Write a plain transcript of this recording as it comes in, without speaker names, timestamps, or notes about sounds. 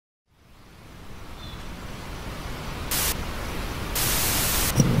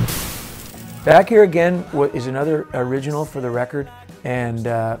Back Here Again is another original for the record, and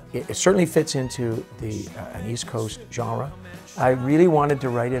it certainly fits into an East Coast genre. I really wanted to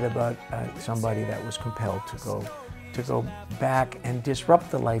write it about somebody that was compelled to go back and disrupt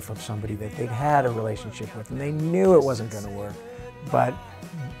the life of somebody that they'd had a relationship with, and they knew it wasn't going to work. But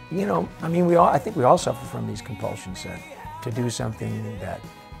you know, I mean, I think we all suffer from these compulsions to do something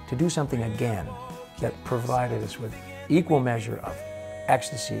again that provided us with equal measure of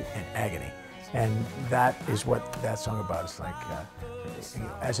ecstasy and agony. And that is what that song about. It's like, you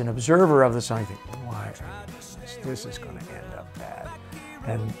know, as an observer of the song, you think, why? This is going to end up bad.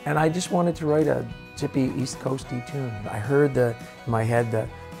 And I just wanted to write a zippy East Coasty tune. I heard in my head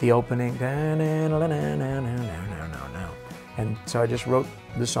the opening, and so I just wrote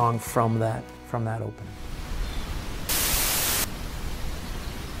the song from that opening.